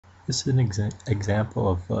This is an example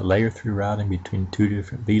of layer 3 routing between two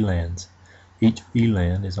different VLANs. Each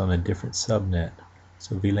VLAN is on a different subnet.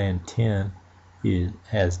 So VLAN 10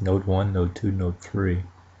 has node 1, node 2, node 3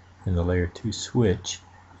 in the layer 2 switch,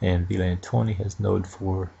 and VLAN 20 has node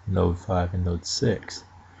 4, node 5, and node 6.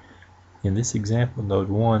 In this example, node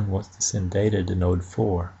 1 wants to send data to node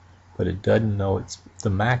 4, but it doesn't know the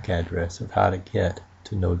MAC address of how to get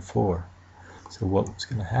to node 4. So what's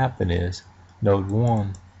going to happen is node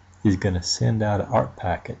 1 is going to send out an ARP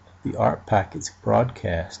packet. The ARP packet's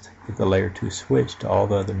broadcast with the layer 2 switch to all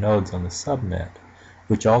the other nodes on the subnet,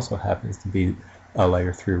 which also happens to be a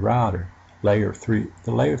layer 3 router. The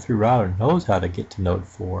layer 3 router knows how to get to node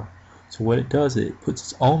 4, so what it does is it puts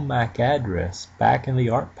its own MAC address back in the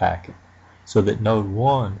ARP packet so that node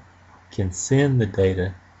 1 can send the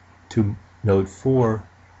data to node 4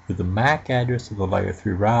 with the MAC address of the layer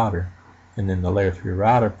 3 router, and then the layer 3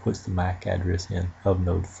 router puts the MAC address in of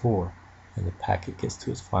node 4, and the packet gets to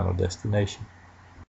its final destination.